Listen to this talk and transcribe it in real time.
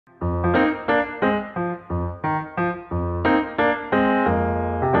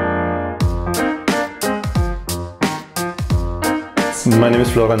My name is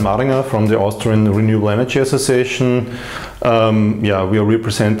Florian Maringer from the Austrian Renewable Energy Association. We are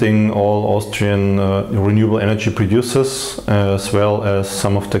representing all Austrian renewable energy producers as well as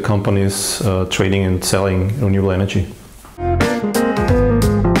some of the companies trading and selling renewable energy.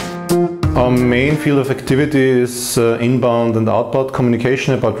 Our main field of activity is inbound and outbound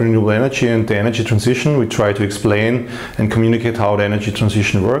communication about renewable energy and the energy transition. We try to explain and communicate how the energy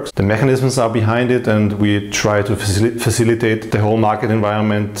transition works. The mechanisms are behind it, and we try to facilitate the whole market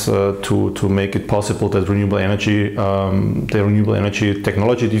environment to make it possible that renewable energy, the renewable energy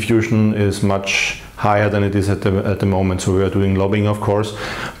technology diffusion is much higher than it is at the moment. So we are doing lobbying, of course,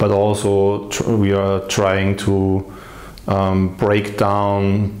 but also we are trying to break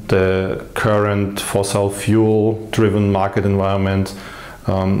down the current fossil fuel driven market environment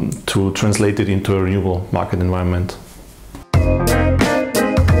to translate it into a renewable market environment.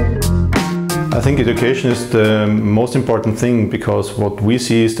 I think education is the most important thing, because what we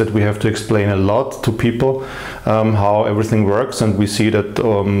see is that we have to explain a lot to people how everything works, and we see that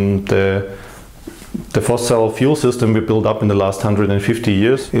the fossil fuel system we built up in the last 150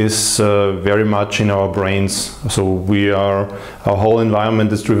 years is very much in our brains. So our whole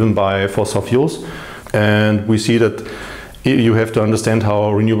environment is driven by fossil fuels, and we see that you have to understand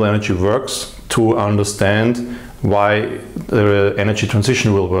how renewable energy works to understand why the energy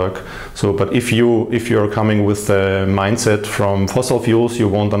transition will work. So, but if you're coming with a mindset from fossil fuels, you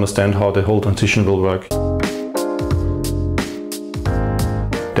won't understand how the whole transition will work.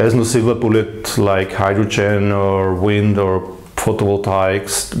 There is no silver bullet like hydrogen or wind or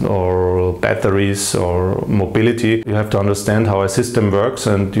photovoltaics or batteries or mobility. You have to understand how a system works,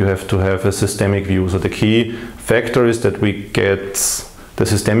 and you have to have a systemic view. So the key factor is that we get the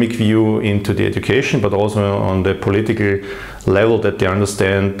systemic view into the education, but also on the political level, that they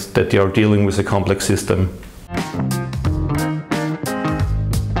understand that they are dealing with a complex system.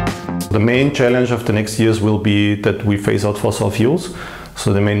 The main challenge of the next years will be that we phase out fossil fuels.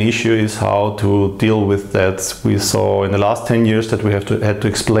 So the main issue is how to deal with that. We saw in the last 10 years that we had to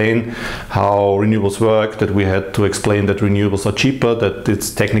explain how renewables work, that we had to explain that renewables are cheaper, that it's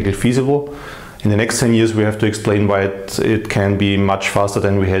technically feasible. In the next 10 years we have to explain why it can be much faster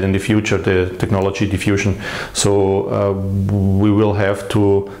than we had in the future, the technology diffusion. So we will have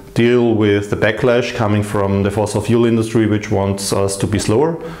to deal with the backlash coming from the fossil fuel industry, which wants us to be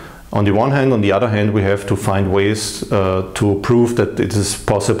slower. On the one hand, on the other hand, we have to find ways to prove that it is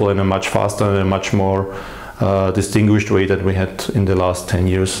possible in a much faster and a much more distinguished way that we had in the last 10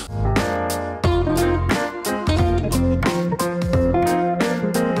 years.